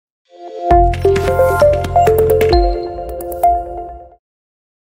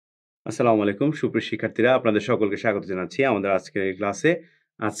আসসালামু আলাইকুম সুপ্রিয় শিক্ষার্থীরা, আপনাদের সকলকে স্বাগত জানাচ্ছি আমাদের আজকের এই ক্লাসে।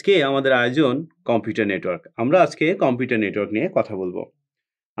 আজকে আমাদের আয়োজন কম্পিউটার নেটওয়ার্ক। আমরা আজকে কম্পিউটার নেটওয়ার্ক নিয়ে কথা বলবো।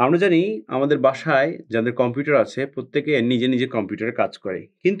 আমরা জানি আমাদের বাসায় যাদের কম্পিউটার আছে প্রত্যেকে নিজে কম্পিউটারে কাজ করে।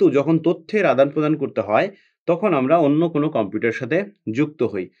 কিন্তু যখন তথ্যের আদান-প্রদান করতে হয় তখন আমরা অন্য কোনো কম্পিউটারের সাথে যুক্ত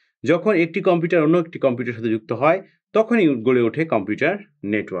হই। যখন একটি কম্পিউটার অন্য একটি কম্পিউটারের সাথে যুক্ত হয় তখনই গড়ে ওঠে কম্পিউটার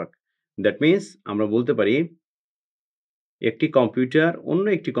নেটওয়ার্ক। দ্যাট মিনস আমরা বলতে পারি একটি কম্পিউটার অন্য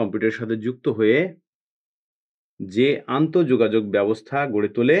একটি কম্পিউটারের সাথে যুক্ত হয়ে যে আন্তঃযোগাযোগ ব্যবস্থা গড়ে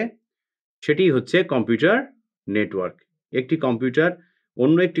তোলে সেটি হচ্ছে কম্পিউটার নেটওয়ার্ক। একটি কম্পিউটার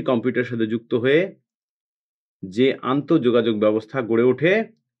অন্য একটি কম্পিউটারের সাথে যুক্ত হয়ে যে আন্তঃযোগাযোগ ব্যবস্থা গড়ে ওঠে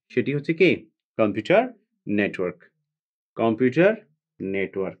সেটি হচ্ছে কি কম্পিউটার নেটওয়ার্ক। Computer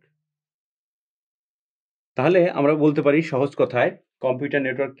network. তাহলে আমরা বলতে পারি সহজ কথায় কম্পিউটার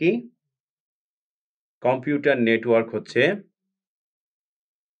নেটওয়ার্ক কি? কম্পিউটার নেটওয়ার্ক হচ্ছে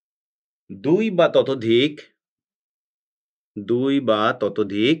দুই বা ততোধিক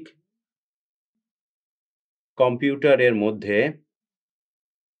কম্পিউটারের মধ্যে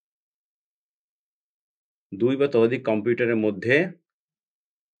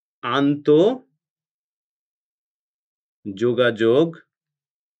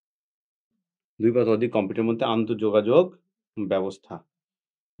আন্তঃযোগাযোগ ব্যবস্থা।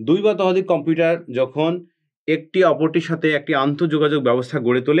 দুই বা ততোধিক কম্পিউটার যখন একটি অপরটির সাথে একটি আন্তঃযোগাযোগ ব্যবস্থা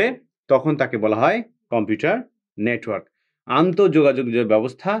গড়ে তোলে তখন তাকে বলা হয় কম্পিউটার নেটওয়ার্ক। আন্তঃযোগাযোগ যে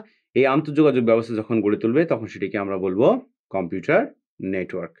ব্যবস্থা, এই আন্তঃযোগাযোগ ব্যবস্থা যখন গড়ে তুলবে তখন সেটিকে আমরা বলবো কম্পিউটার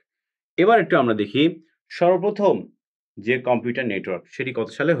নেটওয়ার্ক। এবার একটু আমরা দেখি সর্বপ্রথম যে কম্পিউটার নেটওয়ার্ক সেটি কত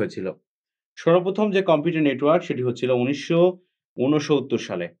সালে হয়েছিল। সর্বপ্রথম যে কম্পিউটার নেটওয়ার্ক সেটি হচ্ছিল 1969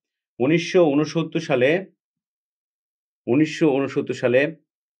 সালে। 1969 সালে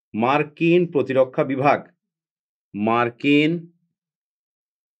মার্কিন প্রতিরক্ষা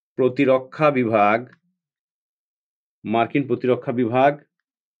বিভাগ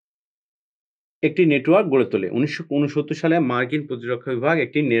একটি নেটওয়ার্ক গড়ে তোলে। 1969 সালে মার্কিন প্রতিরক্ষা বিভাগ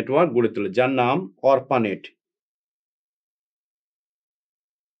একটি নেটওয়ার্ক গড়ে তোলে যার নাম অরপানেট।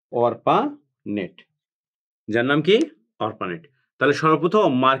 যার নাম কি? অরপানেট। তাহলে সর্বপ্রথম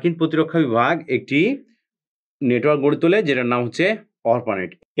মার্কিন প্রতিরক্ষা বিভাগ একটি নেটওয়ার্ক গড়ে তোলে যেটার নাম হচ্ছে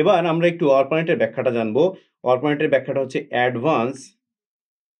অরপানেট। এবার আমরা একটু অরপানেটের ব্যাখ্যাটা জানবো। অরপানেটের ব্যাখ্যাটা হচ্ছে advance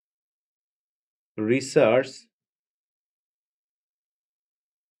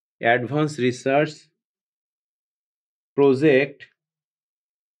research project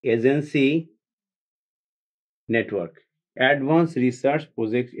agency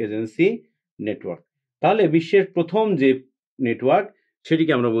network. তাহলে বিশ্বের প্রথম যে নেটওয়ার্ক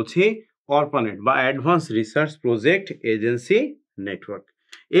সেটিকে আমরা বলছি অরপানেট বা advance research project agency network.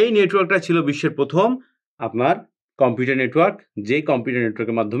 এই নেটওয়ার্কটা ছিল বিশ্বের প্রথম আপনার কম্পিউটার নেটওয়ার্ক, যেই কম্পিউটার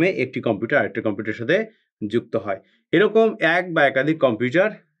নেটওয়ার্কের মাধ্যমে একটি কম্পিউটার আরেকটি কম্পিউটারের সাথে যুক্ত হয়। এরকম এক বা একাধিক কম্পিউটার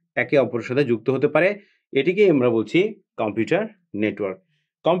একে অপরের সাথে যুক্ত হতে পারে, এটিকে আমরা বলছি কম্পিউটার নেটওয়ার্ক।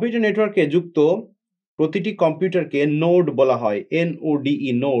 কম্পিউটার নেটওয়ার্কে যুক্ত প্রতিটি কম্পিউটারকে নোড বলা হয়, NODE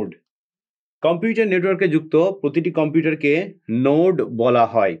নোড। কম্পিউটার নেটওয়ার্কে যুক্ত প্রতিটি কম্পিউটারকে নোড বলা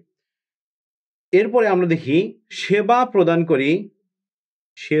হয়। এরপরে আমরা দেখি সেবা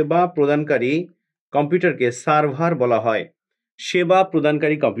প্রদানকারী কম্পিউটারকে সার্ভার বলা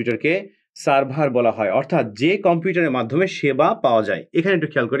হয়। অর্থাৎ যে কম্পিউটারের মাধ্যমে সেবা পাওয়া যায়। এখানে একটু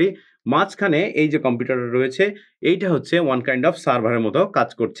খেয়াল করি, মাঝখানে এই যে কম্পিউটারটা রয়েছে এইটা হচ্ছে ওয়ান কাইন্ড অফ সার্ভারের মতো কাজ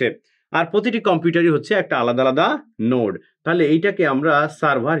করছে, আর প্রতিটি কম্পিউটারই হচ্ছে একটা আলাদা নোড। তাহলে এইটাকে আমরা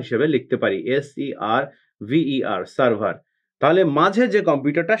সার্ভার হিসেবে লিখতে পারি, SERVER, সার্ভার। তাহলে মাঝে যে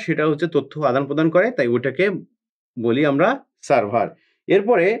কম্পিউটারটা সেটা হচ্ছে তথ্য আদান প্রদান করে, তাই ওটাকে বলি আমরা সার্ভার।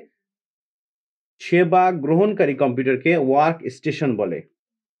 এরপরে সেবা গ্রহণকারী কম্পিউটারকে ওয়ার্ক স্টেশন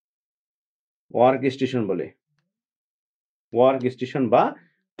বা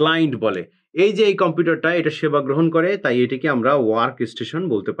ক্লায়েন্ট বলে। এই যে এই কম্পিউটারটা এটা সেবা গ্রহণ করে, তাই এটাকে আমরা ওয়ার্ক স্টেশন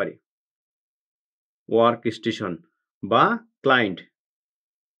বলতে পারি, ওয়ার্ক স্টেশন বা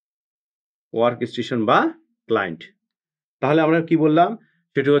ক্লায়েন্ট। তাহলে আমরা কি বললাম,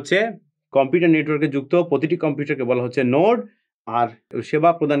 সেটা হচ্ছে কম্পিউটার নেটওয়ার্কে যুক্ত প্রতিটি কম্পিউটারকে বলা হচ্ছে নোড, আর সেবা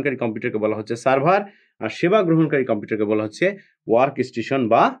প্রদানকারী কম্পিউটারকে বলা হচ্ছে সার্ভার, আর সেবা গ্রহণকারী কম্পিউটারকে বলা হচ্ছে ওয়ার্ক স্টেশন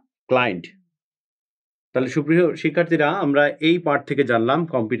বা ক্লায়েন্ট। তাহলে সুপ্রিয় শিক্ষার্থীরা, আমরা এই পার্ট থেকে জানলাম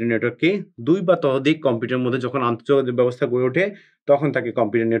কম্পিউটার নেটওয়ার্ককে দুই বা ততোধিক কম্পিউটারের মধ্যে যখন আন্তঃযোগাযোগ ব্যবস্থা গড়ে ওঠে তখন তাকে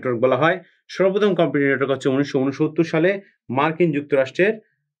কম্পিউটার নেটওয়ার্ক বলা হয়। সর্বপ্রথম কম্পিউটার নেটওয়ার্ক হচ্ছে 1969 সালে মার্কিন যুক্তরাষ্ট্রের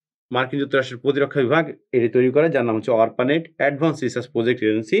প্রতিরক্ষা বিভাগ এটি তৈরি করে, যার নাম হচ্ছে অরপানেট, advance research project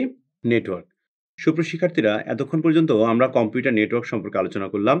agency network. সুপ্রিয় শিক্ষার্থীরা, এতক্ষণ পর্যন্ত আমরা কম্পিউটার নেটওয়ার্ক সম্পর্কে আলোচনা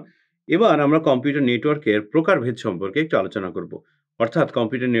করলাম। এবার আমরা কম্পিউটার নেটওয়ার্কের প্রকারভেদ সম্পর্কে একটু আলোচনা করব। অর্থাৎ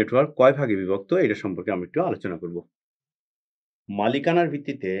কম্পিউটার নেটওয়ার্ক কয় ভাগে বিভক্ত এটা সম্পর্কে আমরা একটু আলোচনা করব। মালিকানার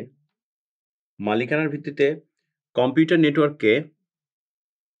ভিত্তিতে কম্পিউটার নেটওয়ার্ককে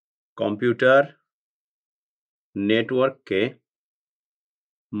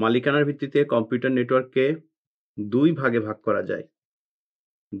মালিকানার ভিত্তিতে কম্পিউটার নেটওয়ার্ককে দুই ভাগে ভাগ করা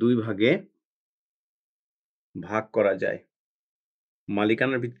যায়।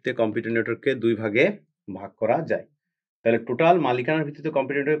 মালিকানার ভিত্তিতে কম্পিউটার নেটওয়ার্ককে দুই ভাগে ভাগ করা যায়। তাহলে টোটাল মালিকানার ভিত্তিতে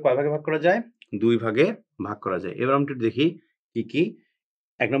কম্পিউটার নেটওয়ার্ক কয় ভাগে ভাগ করা যায়? দুই ভাগে ভাগ করা যায়। এবার আমরা একটু দেখি কি কি।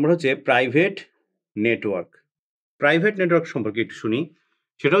 এক নম্বর হচ্ছে প্রাইভেট নেটওয়ার্ক। প্রাইভেট নেটওয়ার্ক সম্পর্কে একটু শুনি।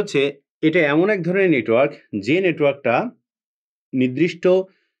 সেটা হচ্ছে এটা এমন এক ধরনের নেটওয়ার্ক যে নেটওয়ার্কটা নির্দিষ্ট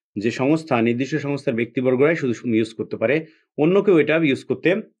সংস্থার ব্যক্তিবর্গরাই শুধু ইউজ করতে পারে, অন্য কেউ এটা ইউজ করতে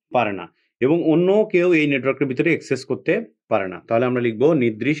পারে না এবং অন্য কেউ এই নেটওয়ার্কের ভিতরে অ্যাক্সেস করতে পারে না। তাহলে আমরা লিখব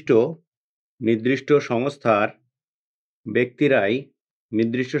নির্দিষ্ট সংস্থার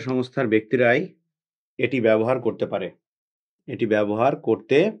ব্যক্তিরাই এটি ব্যবহার করতে পারে।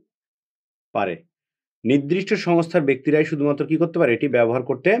 নির্দিষ্ট সংস্থার ব্যক্তিরাই শুধুমাত্র কি করতে পারে? এটি ব্যবহার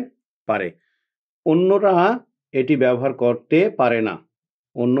করতে পারে। অন্যরা এটি ব্যবহার করতে পারে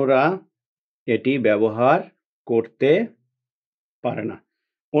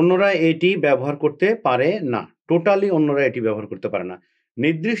না। টোটালি অন্যরা এটি ব্যবহার করতে পারে না।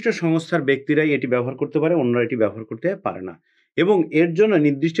 নির্দিষ্ট সংস্থার ব্যক্তিরাই এটি ব্যবহার করতে পারে, অন্যরা এটি ব্যবহার করতে পারে না। এবং এর জন্য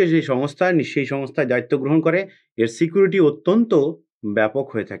নির্দিষ্ট সেই সংস্থায় দায়িত্ব গ্রহণ করে, এর সিকিউরিটি অত্যন্ত ব্যাপক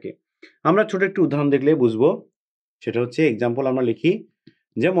হয়ে থাকে। আমরা ছোট একটু উদাহরণ দেখলে বুঝবো। সেটা হচ্ছে এক্সাম্পল আমরা লিখি,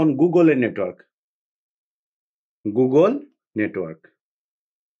 যেমন গুগল নেটওয়ার্ক,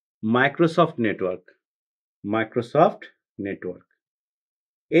 মাইক্রোসফট নেটওয়ার্ক।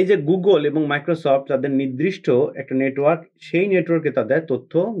 এই যে গুগল এবং মাইক্রোসফট তাদের নির্দিষ্ট একটা নেটওয়ার্ক, সেই নেটওয়ার্কে তাদের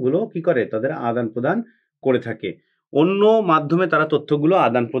তথ্যগুলো কি করে? তাদের আদান প্রদান করে থাকে। অন্য মাধ্যমে তারা তথ্যগুলো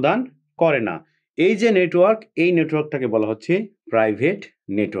আদান প্রদান করে না। এই যে নেটওয়ার্ক, এই নেটওয়ার্কটাকে বলা হচ্ছে প্রাইভেট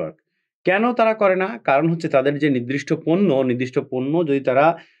নেটওয়ার্ক। কেন তারা করে না? কারণ হচ্ছে তাদের যে নির্দিষ্ট পণ্য যদি তারা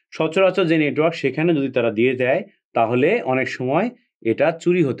সচরাচর যে নেটওয়ার্ক সেখানে যদি তারা দিয়ে দেয়, তাহলে অনেক সময় এটা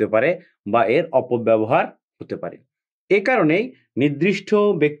চুরি হতে পারে বা এর অপব্যবহার হতে পারে। এ কারণেই নির্দিষ্ট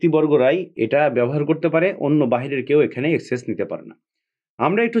ব্যক্তিবর্গরাই এটা ব্যবহার করতে পারে, অন্য বাহিরের কেউ এখানে অ্যাক্সেস নিতে পারে না।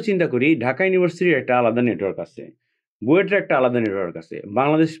 আমরা একটু চিন্তা করি, ঢাকা ইউনিভার্সিটির একটা আলাদা নেটওয়ার্ক আছে, বুয়েটের একটা আলাদা নেটওয়ার্ক আছে,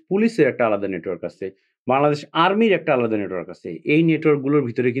 বাংলাদেশ পুলিশের একটা আলাদা নেটওয়ার্ক আছে, বাংলাদেশ আর্মির একটা আলাদা নেটওয়ার্ক আছে। এই নেটওয়ার্কগুলোর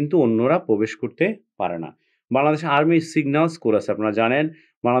ভিতরে কিন্তু অন্যরা প্রবেশ করতে পারে না। বাংলাদেশ আর্মির সিগন্যাল স্কোর আছে, আপনারা জানেন।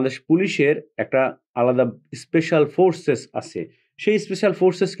 বাংলাদেশ পুলিশের একটা আলাদা স্পেশাল ফোর্সেস আছে, সেই স্পেশাল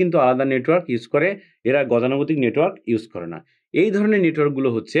ফোর্সেস কিন্তু আলাদা নেটওয়ার্ক ইউজ করে, এরা গতানুগতিক নেটওয়ার্ক ইউজ করে না। এই ধরনের নেটওয়ার্কগুলো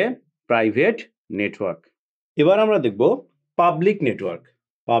হচ্ছে প্রাইভেট নেটওয়ার্ক। এবার আমরা দেখব পাবলিক নেটওয়ার্ক।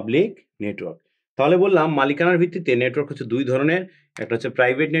 তাহলে বললাম মালিকানার ভিত্তিতে নেটওয়ার্ক হচ্ছে দুই ধরনের, একটা হচ্ছে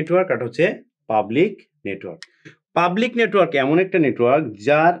প্রাইভেট নেটওয়ার্ক, একটা হচ্ছে পাবলিক নেটওয়ার্ক। পাবলিক নেটওয়ার্ক এমন একটা নেটওয়ার্ক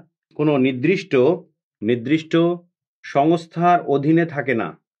যার কোনো নির্দিষ্ট সংস্থার অধীনে থাকে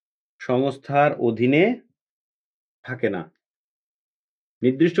না।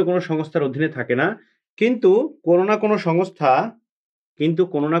 নির্দিষ্ট কোনো সংস্থার অধীনে থাকে না, কিন্তু কোনো না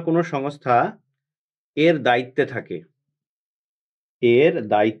কোনো সংস্থা এর দায়িত্বে থাকে।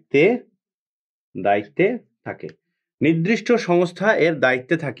 নির্দিষ্ট সংস্থা এর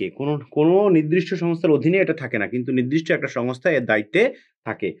দায়িত্বে থাকে। কোনো নির্দিষ্ট সংস্থার অধীনে এটা থাকে না, কিন্তু নির্দিষ্ট একটা সংস্থা এর দায়িত্বে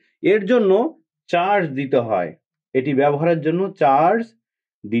থাকে। এর জন্য চার্জ দিতে হয়, এটি ব্যবহারের জন্য চার্জ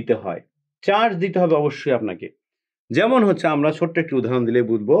দিতে হবে অবশ্যই আপনাকে। যেমন হচ্ছে আমরা ছোট্ট একটি উদাহরণ দিলে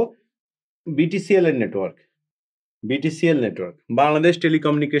বুঝবো, বিটিসিএল নেটওয়ার্ক, বাংলাদেশ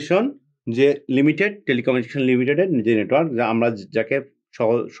টেলিকমিউনিকেশন লিমিটেডের যে নেটওয়ার্ক, যা আমরা যাকে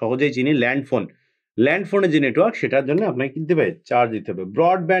সহজেই চিনি ল্যান্ডফোনের যে নেটওয়ার্ক, সেটার জন্য আপনাকে কিনতে হবে, চার্জ দিতে হবে।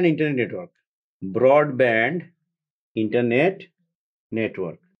 Broadband internet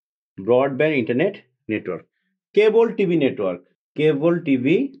network, cable TV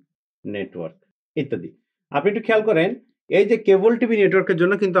network ইত্যাদি। আপনি একটু খেয়াল করেন, এই যে কেবল টিভি নেটওয়ার্কের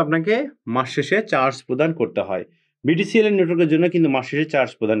জন্য কিন্তু আপনাকে মাস শেষে চার্জ প্রদান করতে হয়। বিটিসিএল নেটওয়ার্কের জন্য কিন্তু মাস শেষে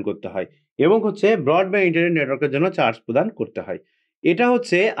চার্জ প্রদান করতে হয়, এবং হচ্ছে ব্রডব্যান্ড ইন্টারনেট নেটওয়ার্কের জন্য চার্জ প্রদান করতে হয়। এটা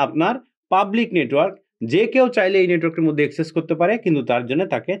হচ্ছে আপনার পাবলিক নেটওয়ার্ক। যে কেউ চাইলে এই নেটওয়ার্কের মধ্যে অ্যাক্সেস করতে পারে, কিন্তু তার জন্য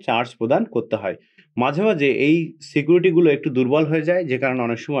তাকে চার্জ প্রদান করতে হয়। মাঝে মাঝে এই সিকিউরিটিগুলো একটু দুর্বল হয়ে যায়, যে কারণে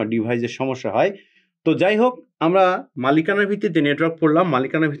অনেক সময় ডিভাইসের সমস্যা হয়। তো যাই হোক, আমরা মালিকানার ভিত্তিতে নেটওয়ার্ক পড়লাম।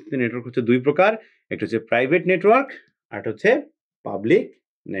 মালিকানার ভিত্তিতে নেটওয়ার্ক হচ্ছে দুই প্রকার, একটা হচ্ছে প্রাইভেট নেটওয়ার্ক, আর একটা হচ্ছে পাবলিক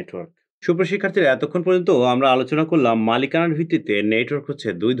নেটওয়ার্ক। সুপ্রিয় শিক্ষার্থীরা, এতক্ষণ পর্যন্ত আমরা আলোচনা করলাম মালিকানার ভিত্তিতে নেটওয়ার্ক হচ্ছে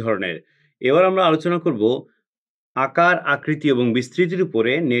দুই ধরনের। এবার আমরা আলোচনা করব আকার, আকৃতি এবং বিস্তৃতির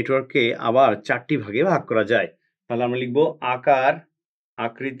উপরে নেটওয়ার্ককে আবার চারটি ভাগে ভাগ করা যায়। তাহলে আমরা লিখব আকার,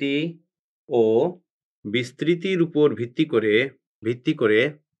 আকৃতি ও বিস্তৃতির উপর ভিত্তি করে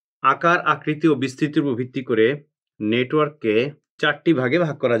আকার, আকৃতি ও বিস্তৃতির উপর ভিত্তি করে নেটওয়ার্ককে 4টি ভাগে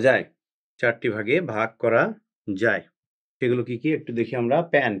ভাগ করা যায়। 4টি ভাগে ভাগ করা যায়। সেগুলো কি, কি একটু দেখি আমরা।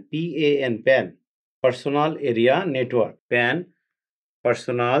 Pan, PAN, pan, personal area network. Pan,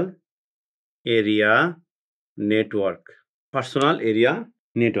 personal area network. Personal area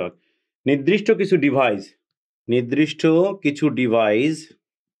network. নির্দিষ্ট কিছু ডিভাইস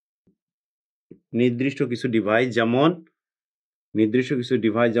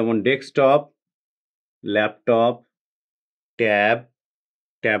যেমন ডেস্কটপ, ল্যাপটপ, ট্যাব,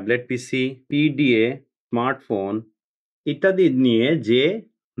 ট্যাবলেট পিসি, PDA, স্মার্টফোন ইত্যাদি নিয়ে যে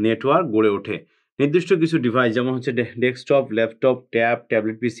নেটওয়ার্ক গড়ে ওঠে। নির্দিষ্ট কিছু ডিভাইস যেমন হচ্ছে ডেস্কটপ, ল্যাপটপ, ট্যাব,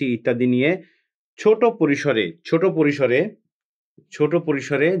 ট্যাবলেট পিসি ইত্যাদি নিয়ে ছোট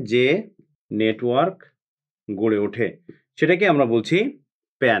পরিসরে যে নেটওয়ার্ক গড়ে ওঠে সেটাকে আমরা বলছি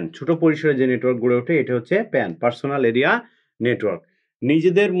প্যান। ছোট পরিসরে যে নেটওয়ার্ক গড়ে ওঠে এটা হচ্ছে প্যান, পার্সোনাল এরিয়া নেটওয়ার্ক।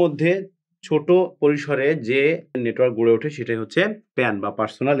 নিজেদের মধ্যে ছোট পরিসরে যে নেটওয়ার্ক গড়ে ওঠে সেটাই হচ্ছে প্যান বা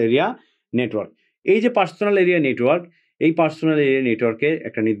পার্সোনাল এরিয়া নেটওয়ার্ক। এই যে পার্সোনাল এরিয়া নেটওয়ার্ক, এই পার্সোনাল এরিয়া নেটওয়ার্কের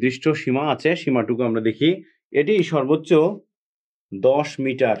একটা নির্দিষ্ট সীমা আছে। সীমাটুকু আমরা দেখি। এটি সর্বোচ্চ 10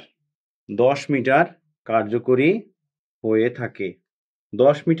 মিটার কার্যকরী হয়ে থাকে।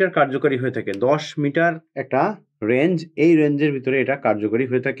 10 মিটার কার্যকরী হয়ে থাকে। 10 মিটার একটা রেঞ্জ, এই রেঞ্জের ভিতরে এটা কার্যকরী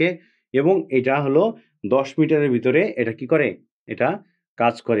হয়ে থাকে এবং এটা হলো 10 মিটারের ভিতরে এটা কি করে? এটা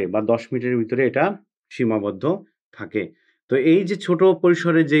কাজ করে বা 10 মিটারের ভিতরে এটা সীমাবদ্ধ থাকে। তো এই যে ছোট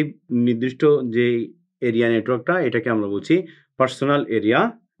পরিসরে যেই নির্দিষ্ট যেই এরিয়া নেটওয়ার্কটা এটাকে আমরা বলছি পার্সোনাল এরিয়া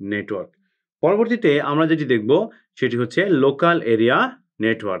নেটওয়ার্ক। পরবর্তীতে আমরা যেটি দেখব সেটি হচ্ছে লোকাল এরিয়া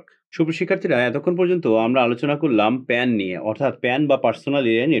নেটওয়ার্ক। সুপ্রিয় শিক্ষার্থীরা, এতক্ষণ পর্যন্ত আমরা আলোচনা করলাম প্যান নিয়ে, অর্থাৎ প্যান বা পার্সোনাল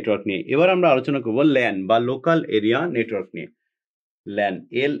এরিয়া নেটওয়ার্ক নিয়ে। এবার আমরা আলোচনা করব ল্যান বা লোকাল এরিয়া নেটওয়ার্ক নিয়ে। LAN,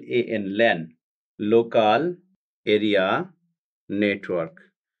 LAN, LAN, local area network.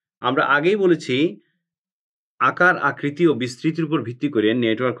 আমরা আগেই বলেছি আকার, আকৃতি ও বিস্তৃতির উপর ভিত্তি করে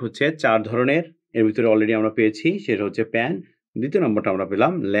নেটওয়ার্ক হচ্ছে 4 ধরনের। এর ভিতরে অলরেডি আমরা পেয়েছি, সেটা হচ্ছে প্যান। দ্বিতীয় নম্বরটা আমরা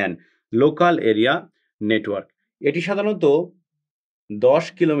পেলাম ল্যান, লোকাল এরিয়া নেটওয়ার্ক। এটি সাধারণত 10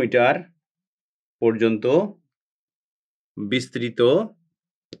 কিলোমিটার পর্যন্ত বিস্তৃত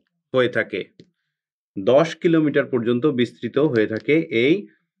হয়ে থাকে। 10 কিলোমিটার পর্যন্ত বিস্তৃত হয়ে থাকে এই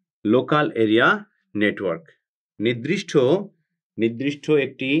লোকাল এরিয়া নেটওয়ার্ক। নির্দিষ্ট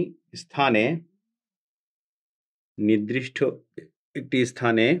একটি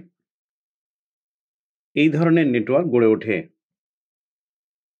স্থানে এই ধরনের নেটওয়ার্ক গড়ে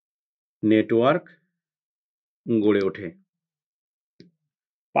ওঠে।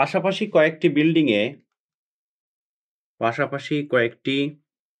 পাশাপাশি কয়েকটি বিল্ডিংয়ে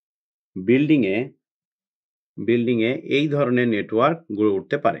এই ধরনের নেটওয়ার্ক গড়ে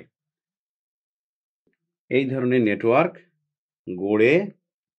উঠতে পারে। এই ধরনের নেটওয়ার্ক গড়ে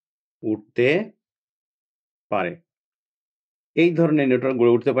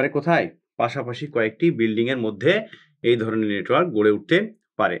উঠতে পারে কোথায়? পাশাপাশি কয়েকটি বিল্ডিং এর মধ্যে এই ধরনের নেটওয়ার্ক গড়ে উঠতে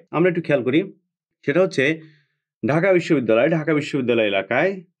পারে। আমরা একটু খেয়াল করি, সেটা হচ্ছে ঢাকা বিশ্ববিদ্যালয়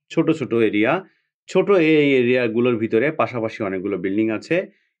এলাকায় ছোট এই এরিয়াগুলোর ভিতরে পাশাপাশি অনেকগুলো বিল্ডিং আছে।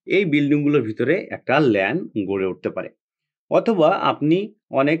 এই বিল্ডিংগুলোর ভিতরে একটা ল্যান গড়ে উঠতে পারে। অথবা আপনি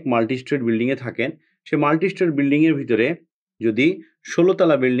অনেক মাল্টি স্টোরেড বিল্ডিংয়ে থাকেন, সে মাল্টি স্টোরেড বিল্ডিংয়ের ভিতরে যদি 16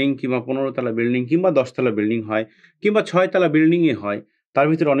 তলা বিল্ডিং কিংবা 15 তলা বিল্ডিং কিংবা 10 তলা বিল্ডিং হয় কিংবা 6 তলা বিল্ডিংই হয়, তার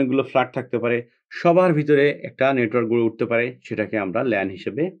ভিতরে অনেকগুলো ফ্ল্যাট থাকতে পারে, সবার ভিতরে একটা নেটওয়ার্ক গড়ে উঠতে পারে, সেটাকে আমরা ল্যান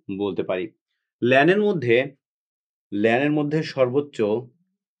হিসেবে বলতে পারি। ল্যানের মধ্যে সর্বোচ্চ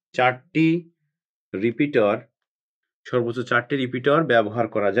 4টি রিপিটার ব্যবহার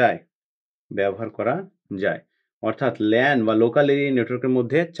করা যায়। অর্থাৎ ল্যান বা লোকাল এরিয়া নেটওয়ার্কের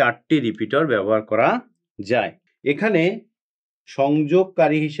মধ্যে 4টি রিপিটার ব্যবহার করা যায়। এখানে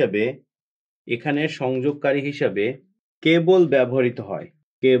সংযোগকারী হিসেবে কেবল ব্যবহৃত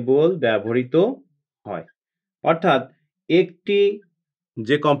হয়। অর্থাৎ একটি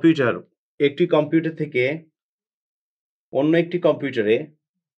কম্পিউটার থেকে অন্য একটি কম্পিউটারে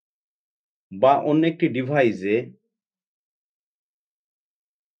বা অন্য একটি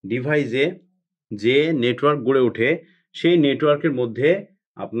ডিভাইসে যে নেটওয়ার্ক গড়ে ওঠে সেই নেটওয়ার্কের মধ্যে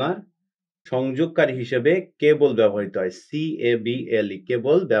আপনার সংযোগকারী হিসেবে কেবল ব্যবহৃত হয়। CABLE,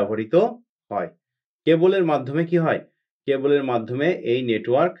 কেবল ব্যবহৃত হয়। কেবলের মাধ্যমে কি হয়? কেবলের মাধ্যমে এই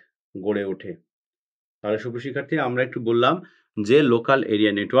নেটওয়ার্ক গড়ে ওঠে। তাহলে সুপ্রিয় শিক্ষার্থী, আমরা একটু বললাম যে লোকাল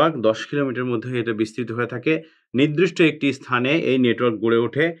এরিয়া নেটওয়ার্ক 10 কিলোমিটার মধ্যে এটা বিস্তৃত হয়ে থাকে। নির্দিষ্ট একটি স্থানে এই নেটওয়ার্ক গড়ে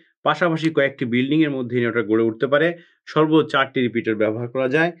ওঠে। পাশাপাশি কয়েকটি বিল্ডিং এর মধ্যে নেটওয়ার্ক গড়ে উঠতে পারে। সর্বোচ্চ 4টি রিপিটার ব্যবহার করা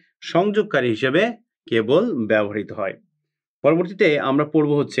যায়। সংযোগকারী হিসেবে কেবল ব্যবহৃত হয়। পরবর্তীতে আমরা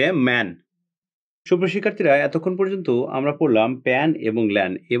পড়ব হচ্ছে ম্যান। সুপ্রিয় শিক্ষার্থীরা, এতক্ষণ পর্যন্ত আমরা পড়লাম প্যান এবং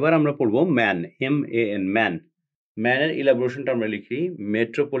ল্যান। এবার আমরা পড়ব ম্যান, MAN, ম্যান। ম্যানের ইলাবোরেশনটা আমরা লিখি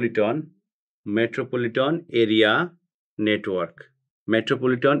metropolitan area network.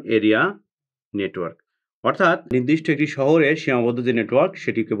 Metropolitan area network, অর্থাৎ নির্দিষ্ট একটি শহরের সীমাবদ্ধ যে নেটওয়ার্ক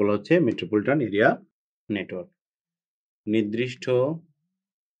সেটিকে বলা হচ্ছে মেট্রোপলিটন এরিয়া নেটওয়ার্ক। নির্দিষ্ট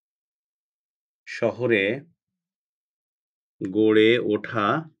শহরে গড়ে ওঠা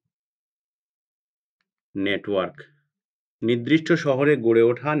নেটওয়ার্ক, নির্দিষ্ট শহরে গড়ে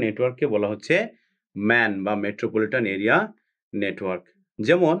ওঠা নেটওয়ার্ককে বলা হচ্ছে ম্যান বা মেট্রোপলিটন এরিয়া নেটওয়ার্ক।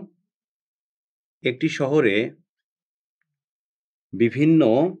 যেমন একটি শহরে বিভিন্ন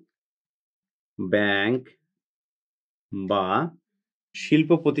ব্যাংক বা শিল্প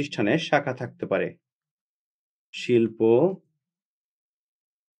প্রতিষ্ঠানের শাখা থাকতে পারে। শিল্প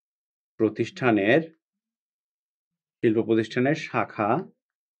প্রতিষ্ঠানের শাখা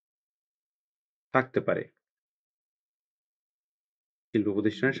থাকতে পারে। শিল্প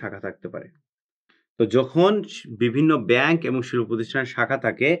প্রতিষ্ঠানের শাখা থাকতে পারে। তো যখন বিভিন্ন ব্যাংক এবং শিল্প প্রতিষ্ঠানের শাখা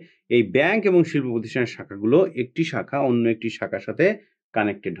থাকে, এই ব্যাংক এবং শিল্প প্রতিষ্ঠানের শাখাগুলো একটি শাখা অন্য একটি শাখার সাথে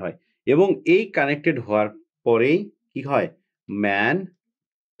কানেক্টেড হয় এবং এই কানেক্টেড হওয়ার পরেই কি হয়? ম্যান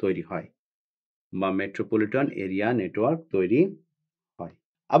তৈরি হয় বা মেট্রোপলিটন এরিয়া নেটওয়ার্ক তৈরি হয়।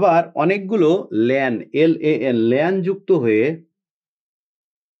 আবার অনেকগুলো ল্যান, LAN, ল্যান যুক্ত হয়ে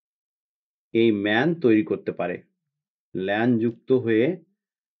এই ম্যান তৈরি করতে পারে। ল্যান যুক্ত হয়ে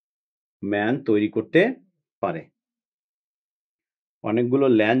ম্যান তৈরি করতে পারে। অনেকগুলো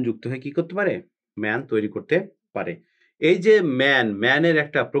ল্যান যুক্ত হয়ে কি করতে পারে? ম্যান তৈরি করতে পারে। এই যে ম্যানের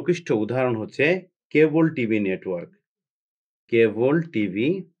একটা প্রকৃষ্ট উদাহরণ হচ্ছে cable TV network. Cable TV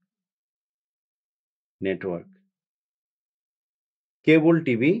network. Cable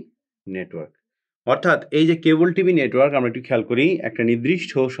TV network, অর্থাৎ এই যে কেবল টিভি নেটওয়ার্ক, আমরা একটু খেয়াল করি, একটা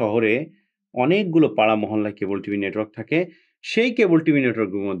নির্দিষ্ট শহরে অনেকগুলো পাড়া মহল্লায় কেবল টিভি নেটওয়ার্ক থাকে। সেই কেবল টিভি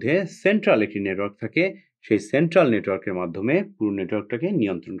নেটওয়ার্কের মধ্যে সেন্ট্রাল একটি নেটওয়ার্ক থাকে। সেই সেন্ট্রাল নেটওয়ার্কের মাধ্যমে পুরো নেটওয়ার্কটাকে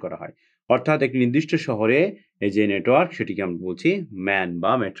নিয়ন্ত্রণ করা হয়। অর্থাৎ একটি নির্দিষ্ট শহরে এই যে নেটওয়ার্ক সেটিকে আমরা বলছি ম্যান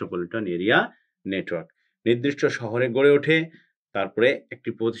বা মেট্রোপলিটন এরিয়া নেটওয়ার্ক। নির্দিষ্ট শহরে গড়ে ওঠে, তারপরে একটি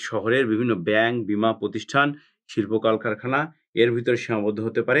শহরের বিভিন্ন ব্যাংক, বীমা প্রতিষ্ঠান, শিল্প কলকারখানা এর ভিতরে সীমাবদ্ধ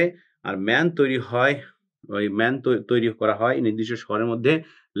হতে পারে। আর ম্যান তৈরি হয়, ওই ম্যান তৈরি করা হয় নির্দিষ্ট শহরের মধ্যে,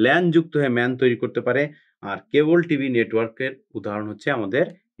 ল্যান যুক্ত হয়ে ম্যান তৈরি করতে পারে। আর কেবল টিভি নেটওয়ার্কের উদাহরণ হচ্ছে আমাদের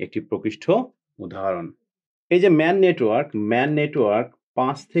একটি প্রকৃষ্ট উদাহরণ। এই যে ম্যান নেটওয়ার্ক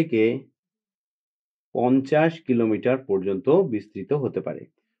 5 থেকে 50 কিলোমিটার পর্যন্ত বিস্তৃত হতে পারে।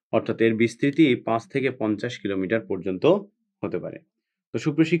 অর্থাৎ এর বিস্তৃতি 5 থেকে 50 কিলোমিটার পর্যন্ত হতে পারে। তো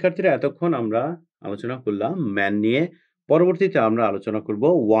সুপ্রিয় শিক্ষার্থীরা, এতক্ষণ আমরা আলোচনা করলাম ম্যান নিয়ে। পরবর্তীতে আমরা আলোচনা করব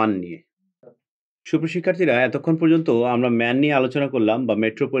ওয়ান নিয়ে। সুপ্রিয় শিক্ষার্থীরা, এতক্ষণ পর্যন্ত আমরা ম্যান নিয়ে আলোচনা করলাম বা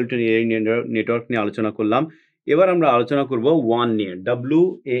মেট্রোপলিটন এরিয়া নেটওয়ার্ক নিয়ে আলোচনা করলাম। এবার আমরা আলোচনা করব ওয়ান নিয়ে।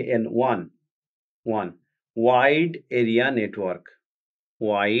 WAN, one, wide area network.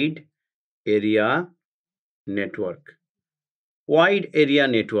 Wide area network. Wide area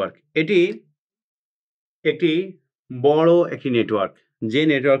network এটি একটি বড় একটি নেটওয়ার্ক, যে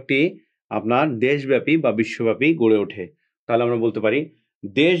নেটওয়ার্কটি আপনার দেশব্যাপী বা বিশ্বব্যাপী গড়ে ওঠে। তাহলে আমরা বলতে পারি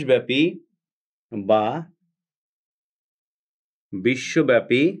দেশব্যাপী বা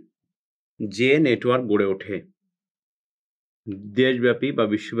বিশ্বব্যাপী যে নেটওয়ার্ক গড়ে ওঠে। দেশব্যাপী বা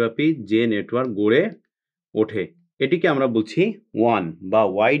বিশ্বব্যাপী যে নেটওয়ার্ক গড়ে ওঠে এটিকে আমরা বলছি ওয়ান বা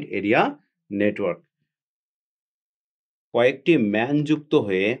ওয়াইড এরিয়া নেটওয়ার্ক। কয়েকটি ম্যান যুক্ত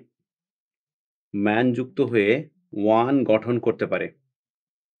হয়ে ওয়ান গঠন করতে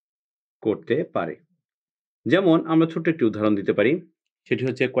পারে। যেমন আমরা ছোট্ট একটি উদাহরণ দিতে পারি, সেটি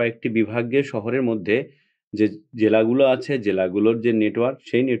হচ্ছে কয়েকটি বিভাগীয় শহরের মধ্যে যে জেলাগুলো আছে, জেলাগুলোর যে নেটওয়ার্ক,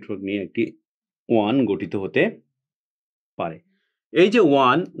 সেই নেটওয়ার্ক নিয়ে একটি ওয়ান গঠিত হতে পারে। এই যে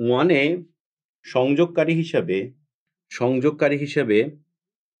ওয়ানে সংযোগকারী হিসাবে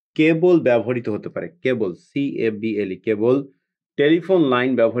কেবল ব্যবহৃত হতে পারে। কেবল, CABLE, কেবল। টেলিফোন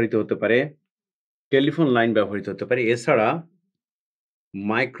লাইন ব্যবহৃত হতে পারে। এছাড়া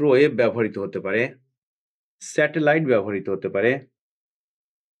মাইক্রোওয়েভ ব্যবহৃত হতে পারে। স্যাটেলাইট ব্যবহৃত হতে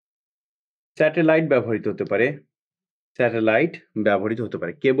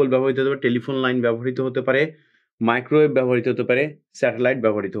পারে। কেবল ব্যবহৃত হতে পারে, টেলিফোন লাইন ব্যবহৃত হতে পারে, মাইক্রোওয়েভ ব্যবহৃত হতে পারে, স্যাটেলাইট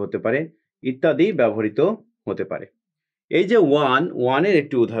ব্যবহৃত হতে পারে, ইত্যাদি ব্যবহৃত হতে পারে। এই যে ওয়ানের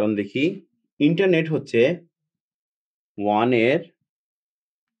একটি উদাহরণ দেখি। ইন্টারনেট হচ্ছে ওয়ানের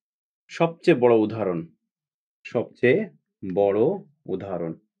সবচেয়ে বড় উদাহরণ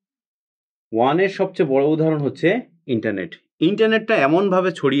হচ্ছে ইন্টারনেটটা এমনভাবে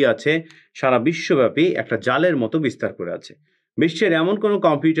ছড়িয়ে আছে, সারা বিশ্বব্যাপী একটা জালের মতো বিস্তার করে আছে। বিশ্বের এমন কোনো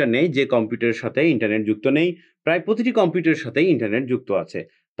কম্পিউটার নেই যে কম্পিউটারের সাথে ইন্টারনেট যুক্ত নেই। প্রায় প্রতিটি কম্পিউটারের সাথেই ইন্টারনেট যুক্ত আছে।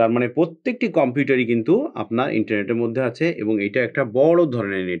 তার মানে প্রত্যেকটি কম্পিউটারই কিন্তু আপনার ইন্টারনেটের মধ্যে আছে এবং এটা একটা বড়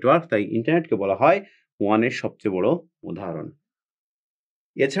ধরনের নেটওয়ার্ক। তাই ইন্টারনেটকে বলা হয় ওয়ানের সবচেয়ে বড় উদাহরণ।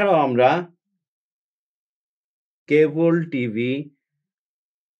 এছাড়াও আমরা কেবল টিভি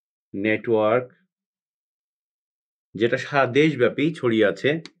নেটওয়ার্ক, যেটা সারা দেশব্যাপী ছড়িয়ে আছে,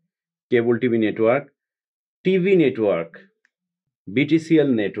 cable TV network, BTCL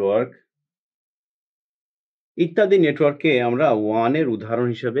network ইত্যাদি নেটওয়ার্ককে আমরা ওয়ানের উদাহরণ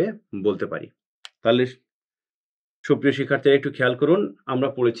হিসেবে বলতে পারি। তাহলে সুপ্রিয় শিক্ষার্থীরা একটু খেয়াল করুন, আমরা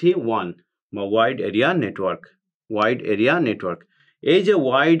পড়েছি ওয়ান বা ওয়াইড এরিয়া নেটওয়ার্ক। এই যে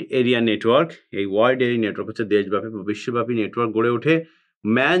ওয়াইড এরিয়া নেটওয়ার্ক, এই ওয়াইড এরিয়া নেটওয়ার্ক হচ্ছে দেশব্যাপী বা বিশ্বব্যাপী নেটওয়ার্ক গড়ে ওঠে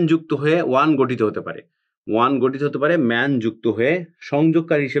ম্যান যুক্ত হয়ে ওয়ান গঠিত হতে পারে ম্যান যুক্ত হয়ে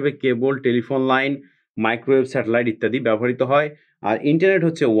সংযোগকারী হিসেবে কেবল, টেলিফোন লাইন, মাইক্রোওয়েভ, স্যাটেলাইট ইত্যাদি ব্যবহৃত হয়। আর ইন্টারনেট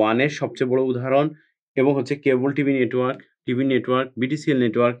হচ্ছে ওয়ানের সবচেয়ে বড় উদাহরণ এবং হচ্ছে cable TV network, BTCL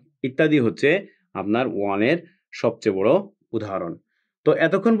network ইত্যাদি হচ্ছে আপনার ওয়ানের সবচেয়ে বড় উদাহরণ। তো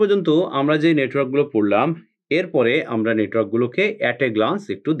এতক্ষণ পর্যন্ত আমরা যে নেটওয়ার্কগুলো পড়লাম, এরপরে আমরা নেটওয়ার্কগুলোকে অ্যাট এ গ্লান্স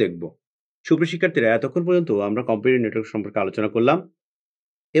একটু দেখব। সুপ্রিয় শিক্ষার্থীরা, এতক্ষণ পর্যন্ত আমরা কম্পিউটার নেটওয়ার্ক সম্পর্কে আলোচনা করলাম।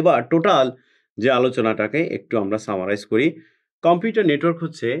 এবার টোটাল যে আলোচনাটাকে একটু আমরা সামারাইজ করি। কম্পিউটার নেটওয়ার্ক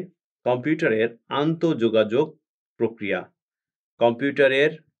হচ্ছে কম্পিউটারের আন্তঃযোগাযোগ প্রক্রিয়া।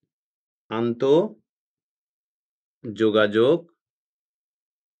 কম্পিউটারের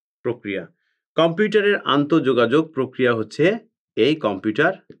আন্তঃযোগাযোগ প্রক্রিয়া হচ্ছে এই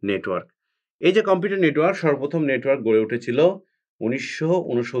কম্পিউটার নেটওয়ার্ক। এই যে কম্পিউটার নেটওয়ার্ক, সর্বপ্রথম নেটওয়ার্ক গড়ে উঠেছিল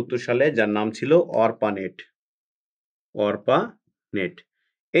 1969 সালে, যার নাম ছিল অর্পানেট।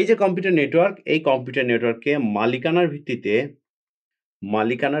 এই যে কম্পিউটার নেটওয়ার্ক, এই কম্পিউটার নেটওয়ার্ককে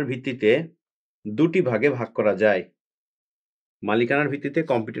মালিকানার ভিত্তিতে দুটি ভাগে ভাগ করা যায়।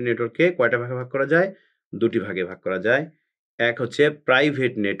 কম্পিউটার নেটওয়ার্ককে কয়টা ভাগে ভাগ করা যায়? দুটি ভাগে ভাগ করা যায়। এক হচ্ছে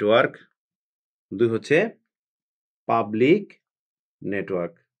প্রাইভেট নেটওয়ার্ক, দুই হচ্ছে পাবলিক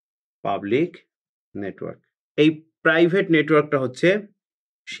নেটওয়ার্ক। এই প্রাইভেট নেটওয়ার্কটা হচ্ছে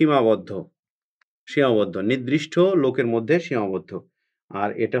সীমাবদ্ধ, নির্দিষ্ট লোকের মধ্যে সীমাবদ্ধ। আর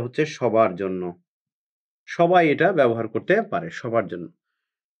এটা হচ্ছে সবার জন্য, সবাই এটা ব্যবহার করতে পারে, সবার জন্য।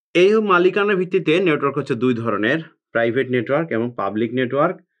 এই মালিকানার ভিত্তিতে নেটওয়ার্ক হচ্ছে দুই ধরনের, প্রাইভেট নেটওয়ার্ক এবং পাবলিক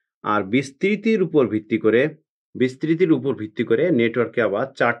নেটওয়ার্ক। আর বিস্তৃতির উপর ভিত্তি করে নেটওয়ার্ককে আবার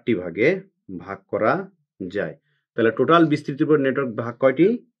চারটি ভাগে ভাগ করা যায়। তাহলে টোটাল বিস্তৃতির উপর নেটওয়ার্ক ভাগ কয়টি?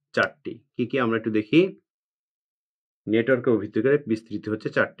 চারটি। কি আমরা একটু দেখি। নেটওয়ার্কের উপর ভিত্তি করে বিস্তৃতি হচ্ছে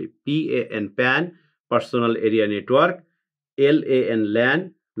চারটি। PAN pan, personal area network, LAN LAN,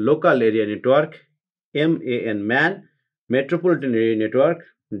 local area network, MAN man, metropolitan area network,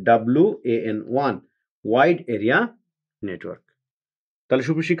 WAN wide area network. তাহলে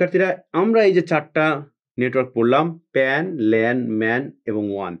সুপ্রিয় শিক্ষার্থীরা, আমরা এই যে চারটা নেটওয়ার্ক পড়লাম, প্যান, ল্যান, ম্যান এবং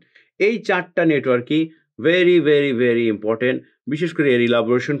ওয়ান, এই চারটা নেটওয়ার্কই ভেরি ইম্পর্টেন্ট। বিশেষ করে এর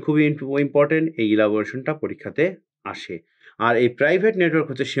ইলাবোরেশন খুবই ইম্পর্টেন্ট। এই ইলাবোরেশনটা পরীক্ষাতে আসে। আর এই প্রাইভেট নেটওয়ার্ক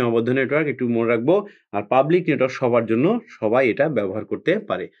হচ্ছে সীমাবদ্ধ নেটওয়ার্ক, একটু মনে রাখবো। আর পাবলিক নেটওয়ার্ক সবার জন্য, সবাই এটা ব্যবহার করতে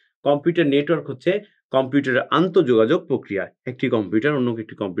পারে। কম্পিউটার নেটওয়ার্ক হচ্ছে কম্পিউটারের আন্তঃযোগাযোগ প্রক্রিয়া। একটি কম্পিউটার অন্য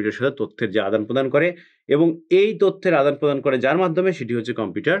একটি কম্পিউটারের সাথে তথ্যের যে আদান প্রদান করে এবং এই তথ্যের আদান প্রদান করে যার মাধ্যমে, সেটি হচ্ছে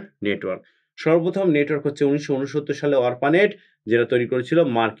কম্পিউটার নেটওয়ার্ক। সর্বপ্রথম নেটওয়ার্ক হচ্ছে 1969 সালে অর্পানেট, যেটা তৈরি করেছিল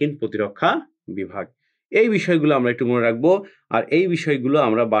মার্কিন প্রতিরক্ষা বিভাগ। এই বিষয়গুলো আমরা একটু মনে রাখবো। আর এই বিষয়গুলো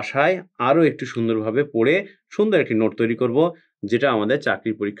আমরা বাসায় আরো একটু সুন্দরভাবে পড়ে সুন্দর একটি নোট তৈরি করব, যেটা আমাদের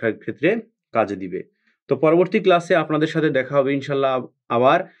চাকরির পরীক্ষার ক্ষেত্রে কাজে দিবে। তো পরবর্তী ক্লাসে আপনাদের সাথে দেখা হবে ইনশাল্লাহ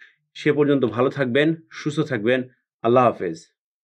আবার। সে পর্যন্ত ভালো থাকবেন, সুস্থ থাকবেন। আল্লাহ হাফেজ।